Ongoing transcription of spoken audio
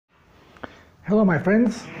Hello my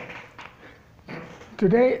friends.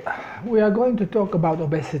 Today we are going to talk about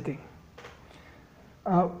obesity.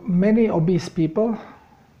 Many obese people,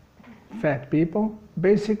 fat people,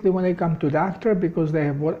 basically when they come to doctor because they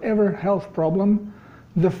have whatever health problem,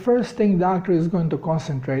 the first thing doctor is going to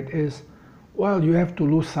concentrate is, well, you have to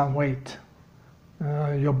lose some weight.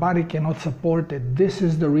 Your body cannot support it. This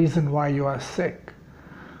is the reason why you are sick.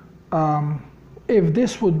 If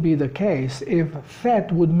this would be the case, if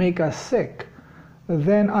fat would make us sick,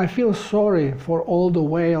 then I feel sorry for all the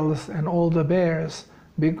whales and all the bears,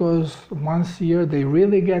 because once a year they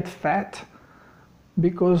really get fat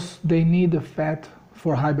because they need the fat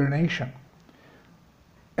for hibernation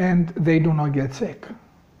and they do not get sick.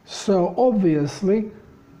 So obviously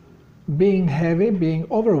being heavy, being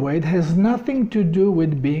overweight has nothing to do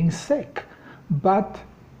with being sick. But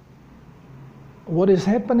what is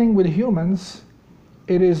happening with humans,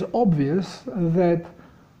 it is obvious that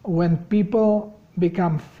when people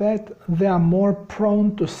become fat, they are more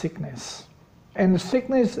prone to sickness. And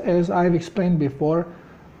sickness, as I've explained before,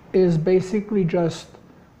 is basically just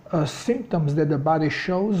symptoms that the body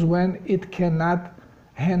shows when it cannot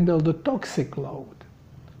handle the toxic load.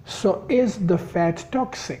 So is the fat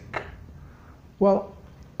toxic? Well,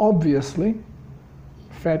 obviously,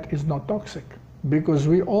 fat is not toxic because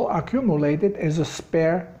we all accumulate it as a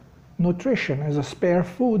spare nutrition, as a spare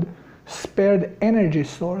food, spared energy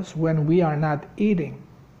source when we are not eating.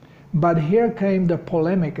 But here came the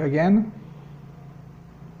polemic again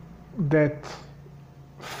that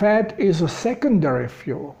fat is a secondary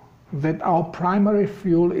fuel, that our primary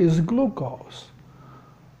fuel is glucose.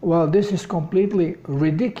 Well, this is completely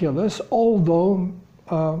ridiculous, although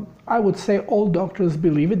I would say all doctors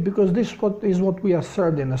believe it because this is what we are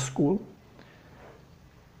served in a school.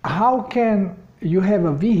 How can you have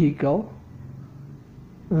a vehicle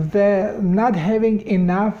that not having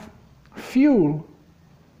enough fuel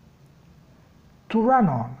to run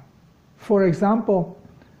on? For example,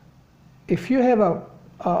 if you have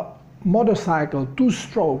a motorcycle,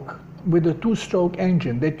 two-stroke, with a two-stroke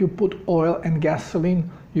engine that you put oil and gasoline,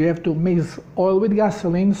 you have to mix oil with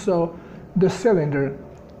gasoline so the cylinder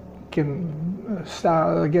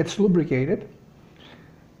gets lubricated.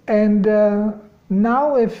 And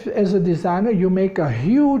now if, as a designer, you make a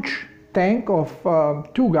huge tank of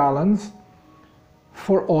 2 gallons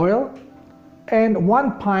for oil and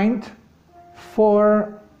 1 pint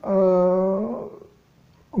for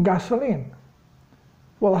gasoline.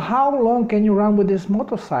 Well, how long can you run with this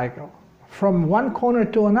motorcycle? From one corner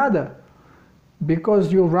to another,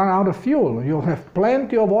 because you'll run out of fuel. You'll have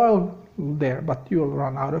plenty of oil there, but you'll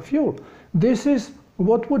run out of fuel. This is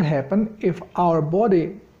what would happen if our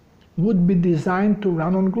body would be designed to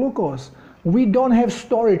run on glucose. We don't have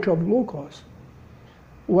storage of glucose.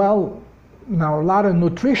 Well, now a lot of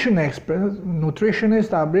nutrition experts,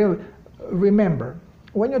 nutritionists are really, remember,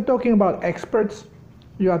 when you're talking about experts,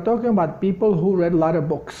 you are talking about people who read a lot of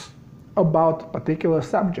books about a particular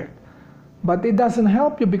subject. But it doesn't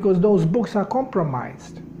help you because those books are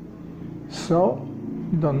compromised. So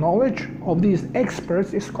the knowledge of these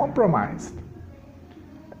experts is compromised.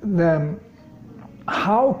 Then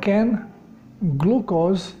how can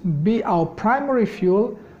glucose be our primary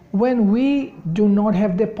fuel when we do not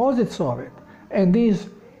have deposits of it? And these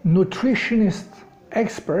nutritionist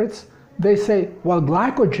experts, they say, well,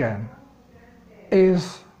 glycogen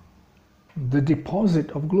is the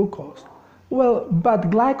deposit of glucose. Well,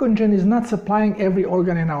 but glycogen is not supplying every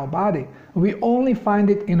organ in our body. We only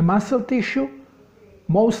find it in muscle tissue,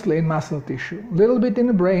 mostly in muscle tissue, a little bit in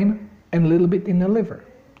the brain and a little bit in the liver.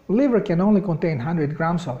 Liver can only contain 100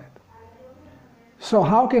 grams of it. So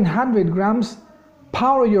how can 100 grams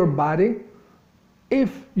power your body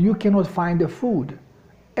if you cannot find the food?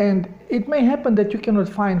 And it may happen that you cannot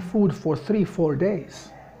find food for 3-4 days.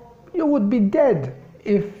 You would be dead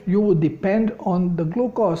if you would depend on the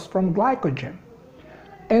glucose from glycogen.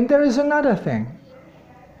 And there is another thing.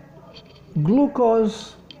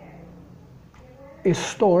 Glucose is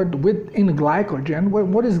stored within glycogen.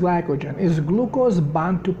 What is glycogen? It's glucose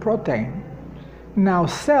bound to protein. Now,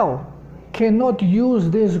 cell cannot use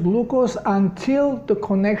this glucose until the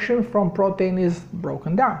connection from protein is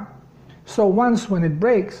broken down. So once when it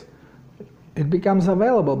breaks, it becomes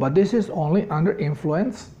available, but this is only under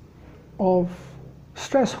influence of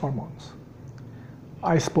stress hormones.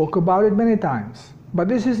 I spoke about it many times, but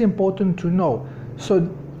this is important to know. So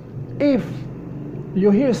if you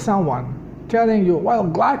hear someone telling you, well,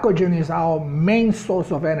 glycogen is our main source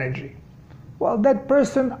of energy, well, that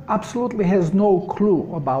person absolutely has no clue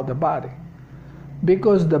about the body,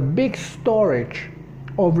 because the big storage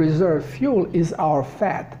of reserve fuel is our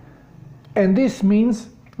fat. And this means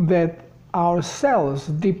that our cells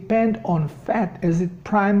depend on fat as its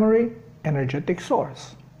primary energetic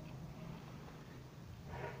source.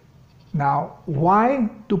 Now, why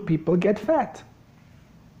do people get fat?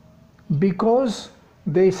 Because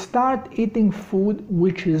they start eating food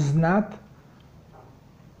which is not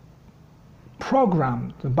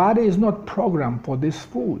programmed. The body is not programmed for this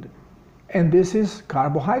food. And this is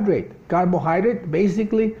carbohydrate. Carbohydrate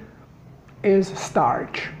basically is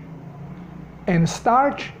starch. And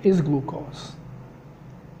starch is glucose.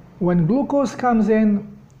 When glucose comes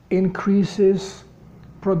in, increases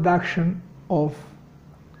production of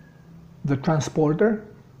the transporter,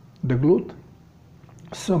 the GLUT.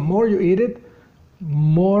 So more you eat it,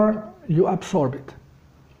 more you absorb it.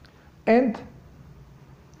 And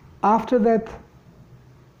after that,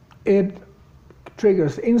 it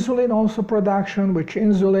triggers insulin also production, which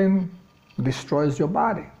insulin destroys your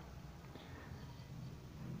body.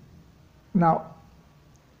 Now,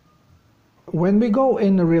 when we go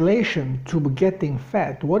in relation to getting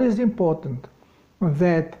fat, what is important?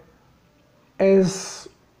 That as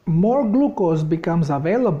more glucose becomes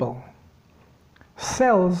available,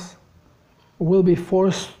 cells will be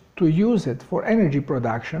forced to use it for energy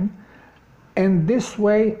production, and this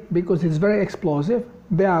way, because it's very explosive,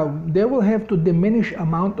 they will have to diminish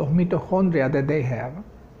amount of mitochondria that they have.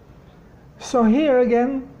 So here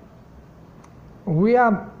again, we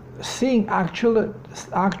are seeing actual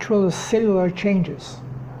cellular changes.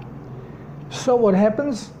 So what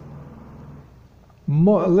happens?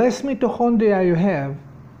 Less mitochondria you have,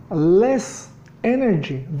 less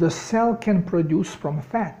energy the cell can produce from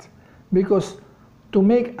fat, because to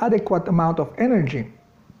make adequate amount of energy,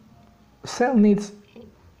 cell needs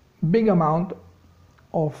big amount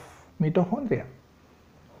of mitochondria.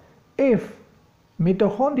 If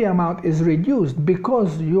mitochondria amount is reduced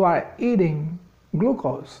because you are eating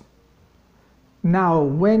glucose, now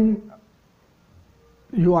when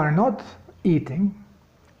you are not eating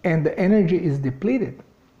and the energy is depleted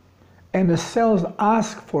and the cells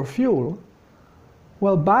ask for fuel,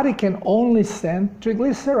 well, body can only send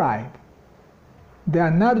triglyceride. They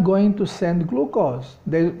are not going to send glucose.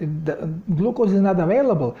 The glucose is not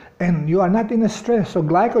available, and you are not in a stress, so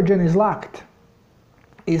glycogen is locked,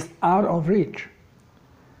 is out of reach.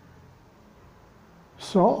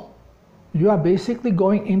 So you are basically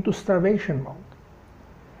going into starvation mode,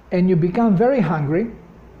 and you become very hungry.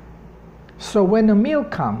 So when a meal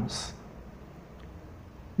comes,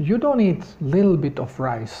 you don't eat little bit of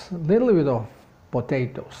rice, little bit of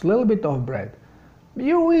potatoes, little bit of bread.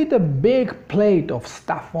 You eat a big plate of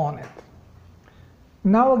stuff on it.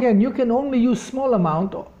 Now again, you can only use small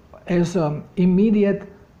amount as an immediate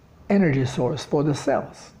energy source for the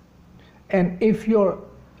cells. And if your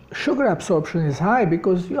sugar absorption is high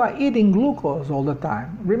because you are eating glucose all the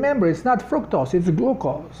time, remember, it's not fructose, it's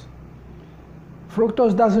glucose.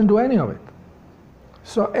 Fructose doesn't do any of it.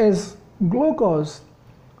 So as glucose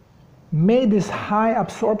made this high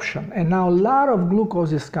absorption, and now a lot of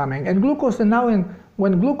glucose is coming, and glucose, and now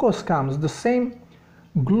when glucose comes, the same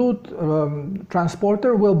GLUT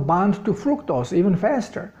transporter will bond to fructose even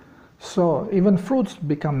faster. So even fruits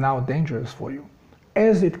become now dangerous for you.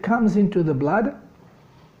 As it comes into the blood,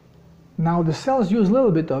 now the cells use a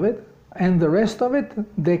little bit of it, and the rest of it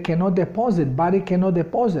they cannot deposit, body cannot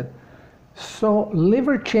deposit. So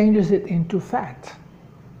liver changes it into fat.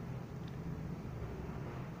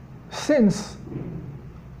 Since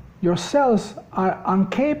your cells are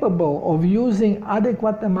incapable of using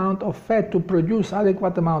adequate amount of fat to produce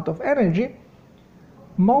adequate amount of energy,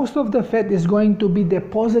 most of the fat is going to be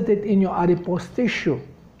deposited in your adipose tissue,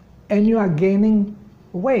 and you are gaining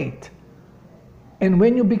weight. And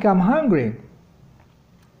when you become hungry,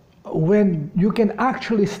 when you can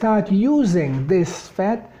actually start using this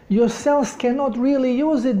fat, your cells cannot really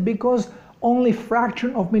use it because only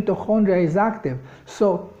fraction of mitochondria is active.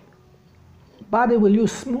 So body will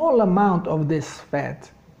use small amount of this fat,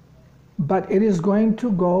 but it is going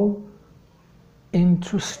to go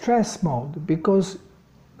into stress mode because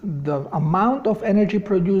the amount of energy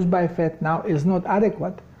produced by fat now is not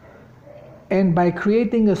adequate. And by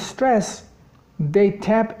creating a stress, they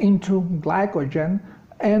tap into glycogen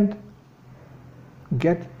and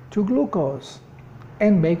get to glucose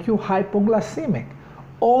and make you hypoglycemic.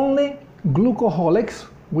 Only glucoholics,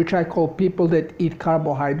 which I call people that eat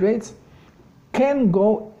carbohydrates, can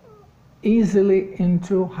go easily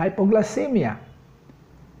into hypoglycemia.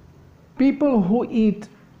 People who eat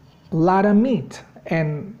a lot of meat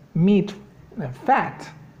and meat fat,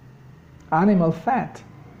 animal fat,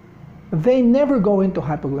 they never go into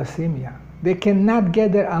hypoglycemia. They cannot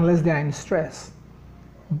get there unless they are in stress.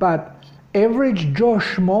 But average Joe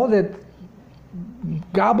Schmo that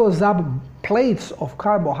gobbles up plates of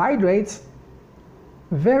carbohydrates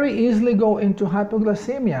very easily go into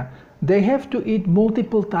hypoglycemia. They have to eat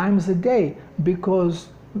multiple times a day because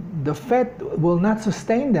the fat will not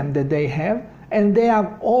sustain them that they have, and they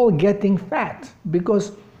are all getting fat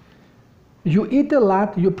because you eat a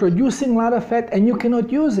lot, you're producing a lot of fat, and you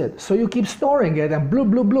cannot use it. So you keep storing it and bloop,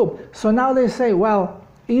 bloop, bloop. So now they say, well,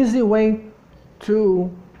 easy way to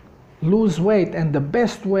lose weight, and the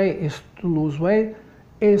best way is to lose weight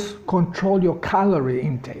is control your calorie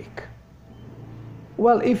intake.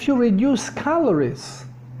 Well, if you reduce calories,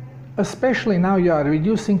 especially now you are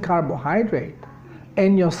reducing carbohydrate,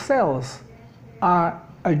 and your cells are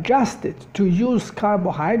adjusted to use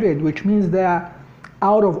carbohydrate, which means they are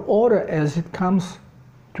out of order as it comes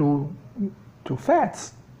to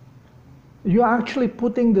fats, you're actually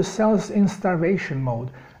putting the cells in starvation mode.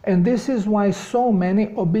 And this is why so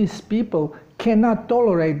many obese people cannot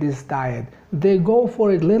tolerate this diet. They go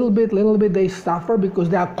for it little bit, they suffer because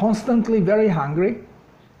they are constantly very hungry.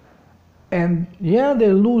 And yeah,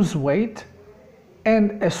 they lose weight.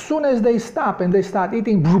 And as soon as they stop and they start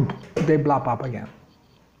eating, they blop up again.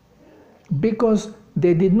 Because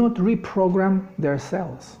they did not reprogram their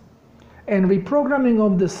cells. And reprogramming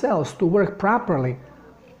of the cells to work properly,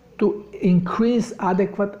 to increase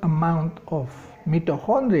adequate amount of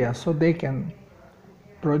mitochondria so they can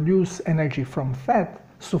produce energy from fat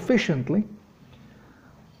sufficiently,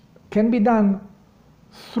 can be done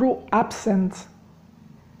through absence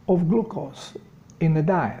of glucose in the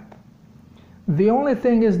diet. The only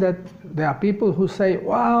thing is that there are people who say,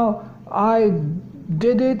 well, I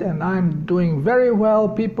did it and I'm doing very well,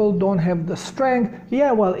 people don't have the strength.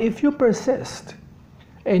 Yeah, well, if you persist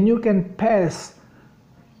and you can pass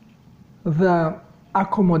the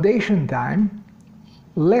accommodation time,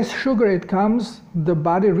 less sugar it comes, the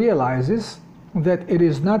body realizes that it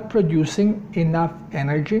is not producing enough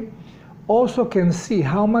energy, also can see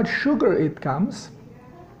how much sugar it comes,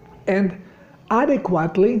 and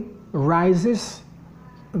adequately rises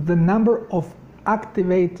the number of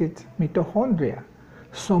activated mitochondria.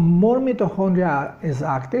 So more mitochondria is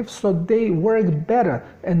active, so they work better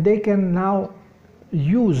and they can now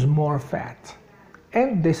use more fat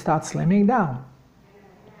and they start slimming down.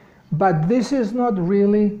 But this is not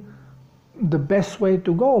really the best way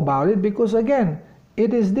to go about it, because again,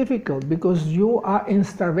 it is difficult because you are in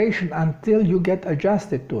starvation until you get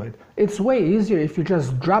adjusted to it. It's way easier if you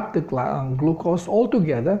just drop the glucose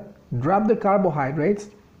altogether, drop the carbohydrates,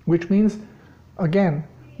 which means, again,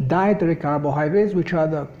 dietary carbohydrates, which are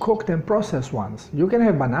the cooked and processed ones. You can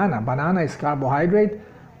have banana. Banana is carbohydrate.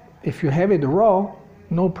 If you have it raw,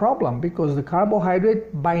 no problem, because the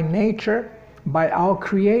carbohydrate by nature, by our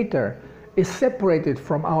creator, is separated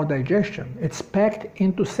from our digestion. It's packed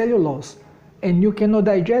into cellulose and you cannot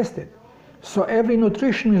digest it. So every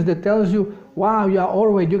nutritionist that tells you, wow, you are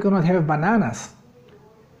overweight, you cannot have bananas,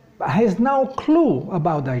 has no clue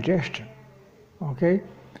about digestion. Okay?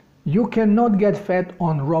 You cannot get fat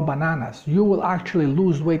on raw bananas. You will actually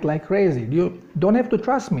lose weight like crazy. You don't have to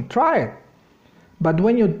trust me, try it. But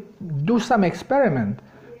when you do some experiment,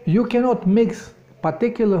 you cannot mix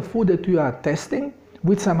particular food that you are testing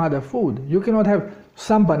with some other food. You cannot have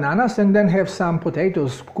some bananas and then have some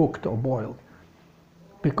potatoes cooked or boiled,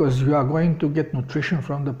 because you are going to get nutrition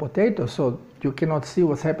from the potato, so you cannot see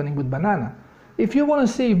what's happening with banana. If you want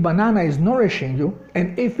to see if banana is nourishing you,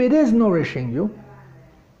 and if it is nourishing you,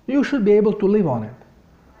 you should be able to live on it.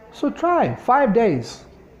 So try 5 days.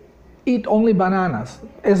 Eat only bananas,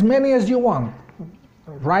 as many as you want.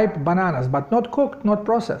 Ripe bananas, but not cooked, not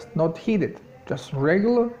processed, not heated. Just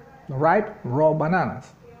regular, ripe, raw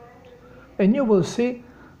bananas. And you will see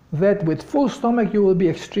that with full stomach you will be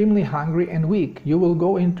extremely hungry and weak. You will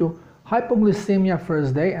go into hypoglycemia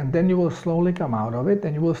first day, and then you will slowly come out of it,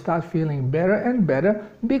 and you will start feeling better and better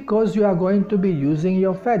because you are going to be using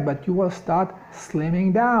your fat, but you will start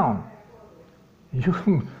slimming down.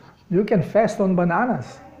 You can fast on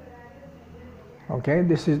bananas. Okay,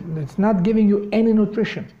 it's not giving you any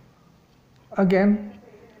nutrition. Again,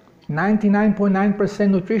 99.9%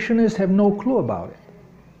 nutritionists have no clue about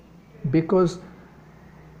it, because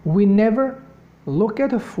we never look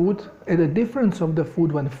at a food, at the difference of the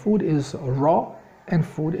food when food is raw and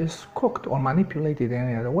food is cooked or manipulated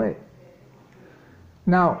any other way.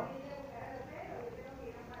 Now,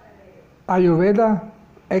 Ayurveda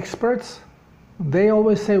experts, they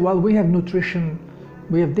always say, well, we have nutrition,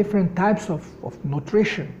 we have different types of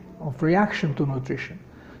nutrition, of reaction to nutrition.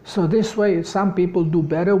 So this way, some people do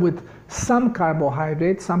better with some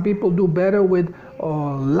carbohydrates, some people do better with a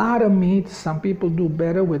lot of meat, some people do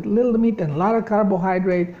better with little meat and a lot of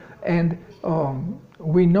carbohydrate, and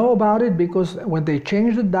We know about it because when they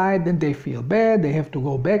change the diet, then they feel bad, they have to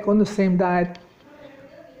go back on the same diet.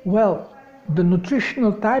 Well, the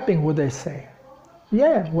nutritional typing, what they say?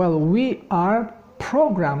 Yeah, well, we are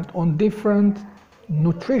programmed on different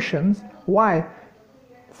nutritions. Why?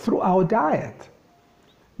 Through our diet.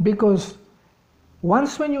 Because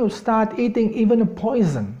once when you start eating even a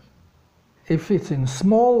poison, if it's in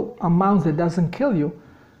small amounts that doesn't kill you,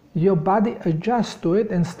 your body adjusts to it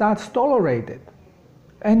and starts tolerate it.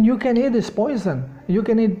 And you can eat this poison. You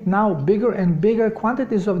can eat now bigger and bigger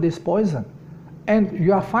quantities of this poison. And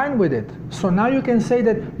you are fine with it. So now you can say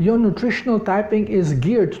that your nutritional typing is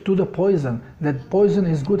geared to the poison, that poison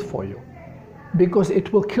is good for you. Because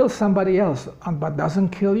it will kill somebody else, but doesn't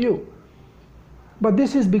kill you. But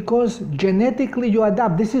this is because genetically you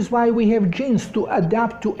adapt. This is why we have genes, to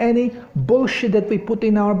adapt to any bullshit that we put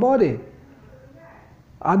in our body.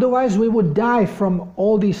 Otherwise we would die from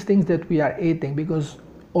all these things that we are eating, because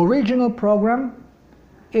original program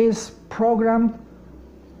is programmed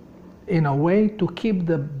in a way to keep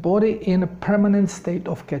the body in a permanent state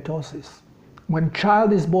of ketosis. When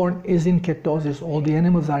child is born, is in ketosis, all the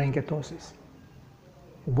animals are in ketosis.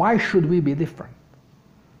 Why should we be different?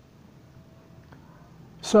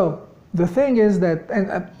 So the thing is that,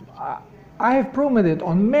 and I have proven it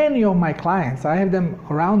on many of my clients. I have them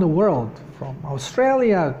around the world, from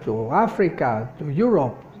Australia to Africa to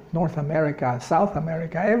Europe, North America, South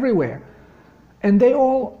America, everywhere. And they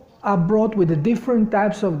all are brought with the different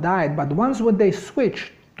types of diet, but once when they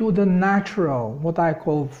switch to the natural, what I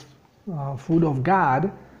call food of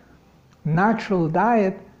God, natural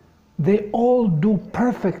diet, they all do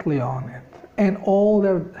perfectly on it. And all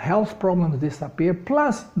their health problems disappear,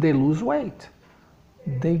 plus they lose weight.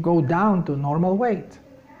 They go down to normal weight,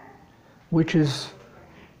 which is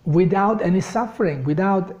without any suffering,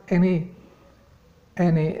 without any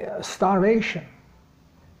starvation.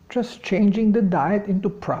 Just changing the diet into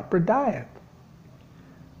proper diet.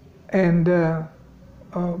 And you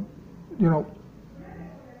know,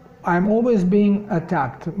 I'm always being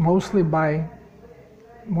attacked, mostly by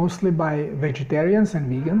vegetarians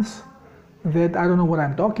and vegans, that I don't know what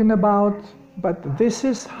I'm talking about, but this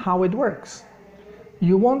is how it works.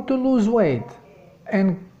 You want to lose weight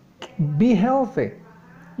and be healthy,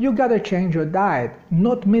 you gotta change your diet,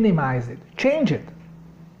 not minimize it, change it,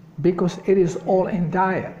 because it is all in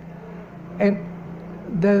diet. And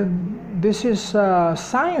this is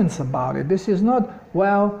science about it. This is not,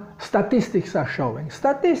 well, statistics are showing.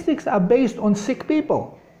 Statistics are based on sick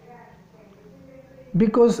people,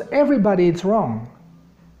 because everybody is wrong.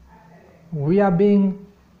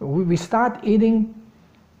 We start eating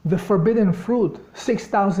the forbidden fruit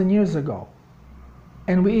 6,000 years ago,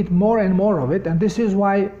 and we eat more and more of it, and this is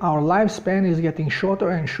why our lifespan is getting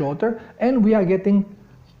shorter and shorter, and we are getting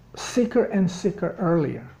sicker and sicker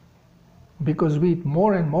earlier, because we eat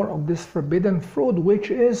more and more of this forbidden fruit, which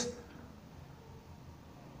is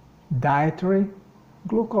dietary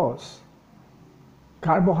glucose,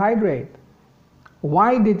 carbohydrate.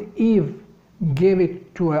 Why did Eve give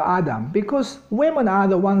it to Adam? Because women are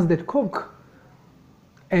the ones that cook,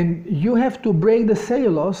 and you have to break the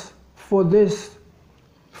cellulose for this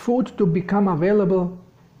food to become available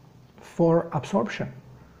for absorption.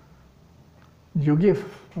 You give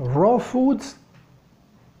raw foods,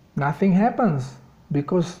 nothing happens,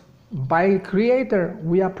 because by Creator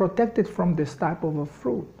we are protected from this type of a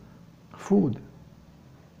food.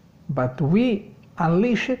 But we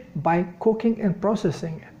unleash it by cooking and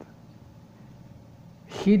processing it.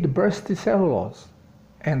 Heat bursts the cellulose,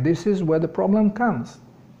 and this is where the problem comes.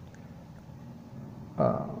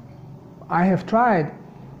 I have tried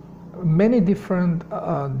many different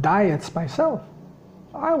diets myself.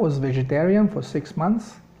 I was vegetarian for 6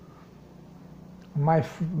 months. My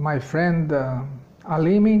friend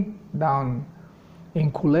Alimi down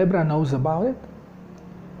in Culebra knows about it,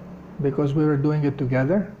 because we were doing it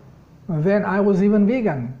together. And then I was even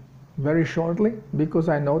vegan very shortly, because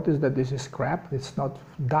I noticed that this is crap, it's not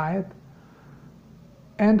diet.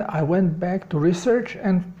 And I went back to research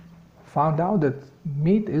and found out that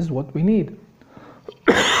meat is what we need.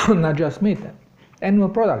 Not just meat, animal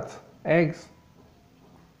products, eggs,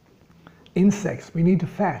 insects. We need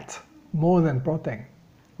fat more than protein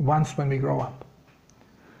once when we grow up.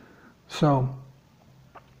 So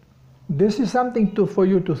this is something for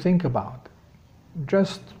you to think about.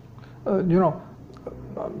 Just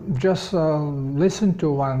listen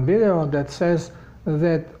to one video that says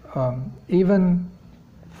that even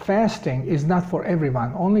fasting is not for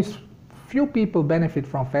everyone. Only few people benefit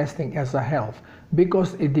from fasting as a health,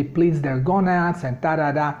 because it depletes their gonads and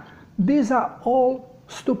da-da-da. These are all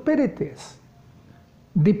stupidities.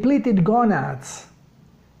 Depleted gonads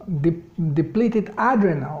depleted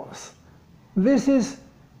adrenals. This is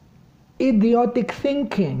idiotic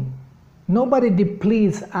thinking. Nobody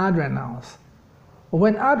depletes adrenals.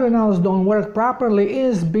 When adrenals don't work properly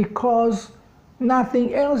is because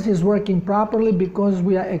nothing else is working properly, because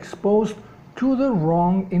we are exposed to the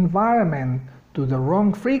wrong environment, to the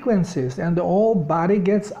wrong frequencies, and the whole body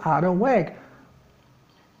gets out of whack.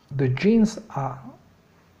 The genes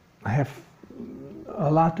have a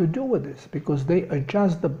lot to do with this, because they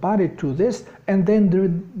adjust the body to this, and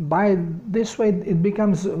then by this way it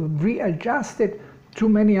becomes readjusted to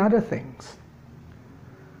many other things.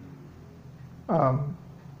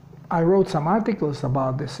 I wrote some articles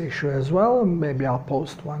about this issue as well. Maybe I'll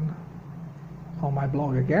post one on my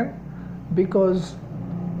blog again, because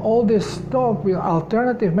all this talk with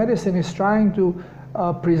alternative medicine is trying to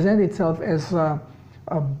present itself as a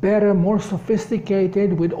better, more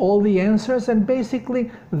sophisticated, with all the answers, and basically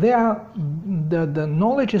the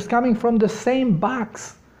knowledge is coming from the same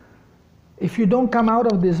box. If you don't come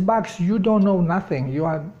out of this box, you don't know nothing. You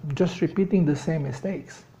are just repeating the same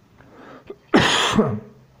mistakes.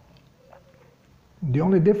 The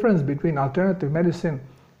only difference between alternative medicine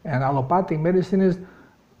and allopathic medicine is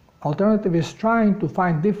alternative is trying to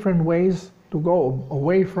find different ways to go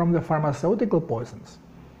away from the pharmaceutical poisons.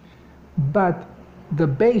 But the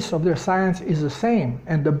base of their science is the same,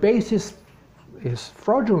 and the base is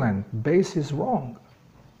fraudulent, base is wrong.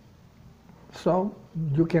 So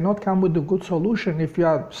you cannot come with a good solution if you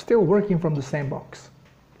are still working from the same box.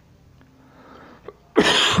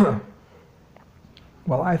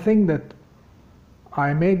 Well, I think that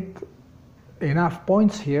I made enough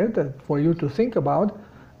points here for you to think about,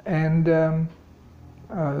 and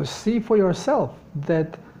see for yourself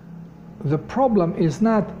that the problem is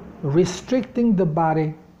not restricting the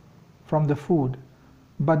body from the food,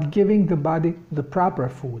 but giving the body the proper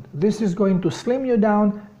food. This is going to slim you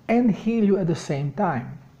down and heal you at the same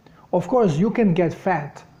time. Of course, you can get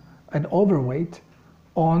fat and overweight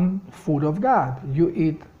on food of God. You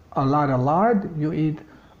eat a lot of lard, you eat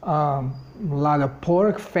a lot of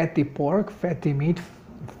pork, fatty meat,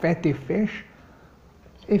 fatty fish.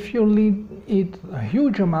 If you eat a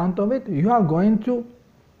huge amount of it, you are going to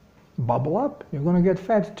bubble up, you're going to get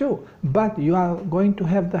fat too, but you are going to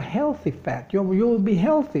have the healthy fat. You will be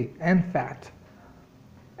healthy and fat,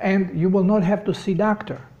 and you will not have to see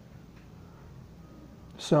doctor.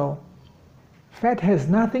 So fat has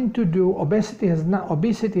nothing to do, obesity has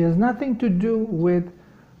nothing to do with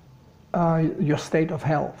your state of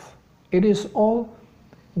health. It is all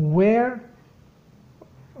where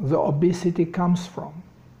the obesity comes from.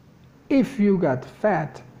 If you got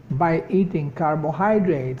fat by eating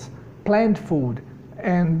carbohydrates, plant food,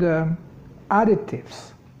 and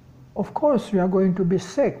additives, of course you are going to be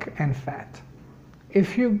sick and fat.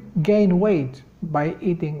 If you gain weight by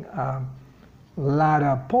eating a lot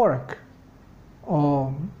of pork,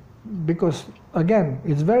 because again,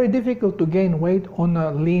 it's very difficult to gain weight on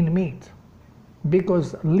a lean meat,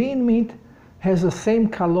 because lean meat has the same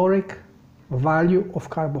caloric value of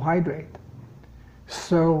carbohydrate.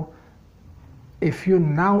 So if you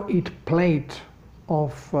now eat plate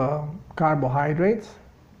of carbohydrates,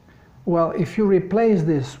 well, if you replace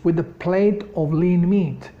this with a plate of lean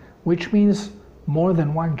meat, which means more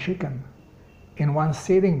than one chicken in one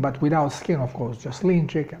sitting, but without skin, of course, just lean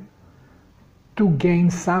chicken, to gain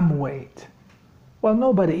some weight. Well,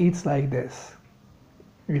 nobody eats like this.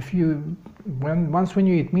 Once when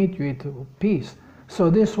you eat meat, you eat a piece. So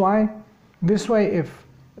this way, if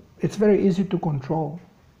it's very easy to control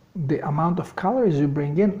the amount of calories you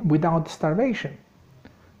bring in without starvation.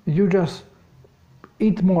 You just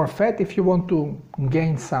eat more fat if you want to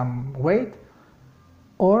gain some weight,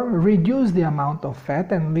 or reduce the amount of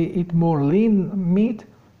fat and eat more lean meat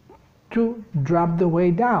to drop the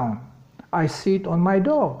weight down. I see it on my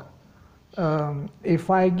dog. If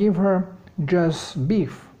I give her just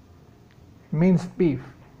beef, minced beef,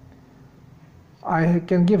 I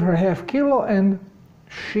can give her half kilo and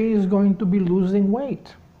she is going to be losing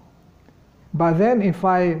weight. But then if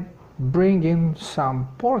I bring in some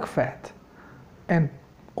pork fat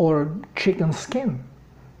or chicken skin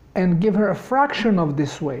and give her a fraction of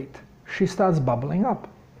this weight, she starts bubbling up,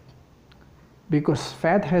 because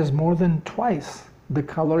fat has more than twice the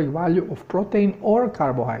caloric value of protein or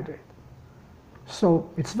carbohydrate. So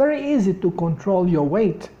it's very easy to control your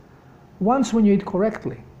weight once when you eat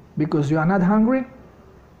correctly, because you are not hungry,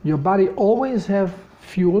 your body always have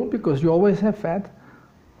fuel because you always have fat.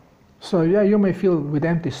 So yeah, you may feel with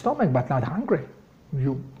empty stomach but not hungry.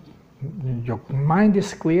 Your mind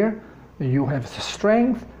is clear, you have the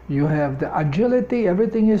strength, you have the agility,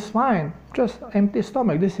 everything is fine. Just empty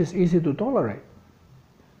stomach. This is easy to tolerate.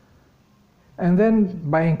 And then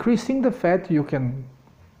by increasing the fat, you can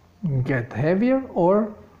get heavier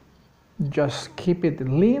or just keep it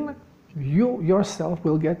lean. You yourself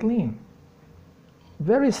will get lean.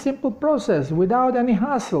 Very simple process, without any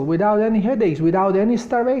hassle, without any headaches, without any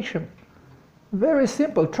starvation. Very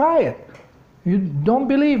simple. Try it. You don't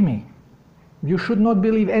believe me. You should not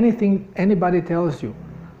believe anything anybody tells you.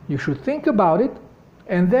 You should think about it,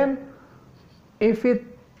 and then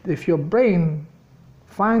if your brain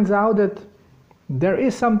finds out that there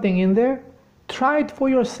is something in there, try it for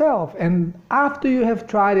yourself, and after you have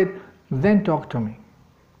tried it, then talk to me.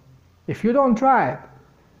 If you don't try it,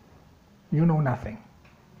 you know nothing.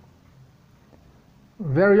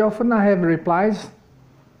 Very often I have replies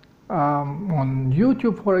on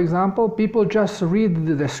YouTube, for example. People just read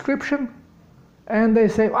the description and they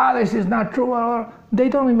say, "Ah, this is not true," or they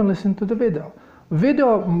don't even listen to the video.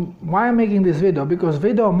 Why I'm making this video? Because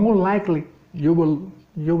video more likely you will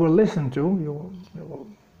listen to.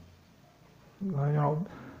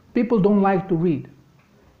 People don't like to read.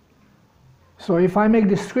 So if I make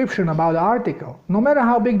description about the article, no matter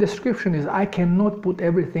how big description is, I cannot put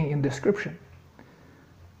everything in description.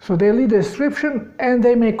 So they read the description and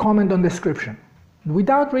they may comment on description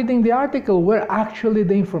without reading the article where actually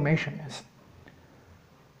the information is.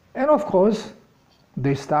 And of course,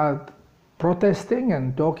 they start protesting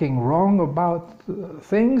and talking wrong about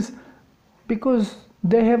things because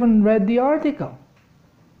they haven't read the article.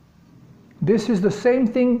 This is the same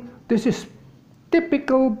thing. This is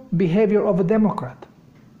typical behavior of a Democrat.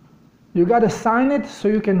 You got to sign it so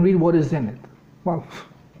you can read what is in it. Well,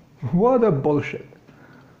 what a bullshit.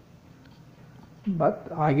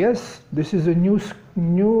 But I guess this is a new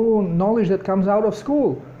knowledge that comes out of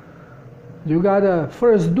school. You gotta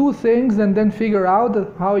first do things and then figure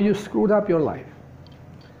out how you screwed up your life.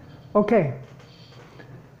 Okay,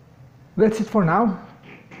 that's it for now.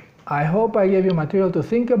 I hope I gave you material to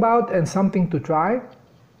think about and something to try.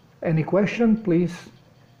 Any question, please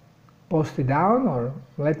post it down or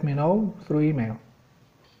let me know through email.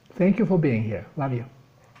 Thank you for being here. Love you.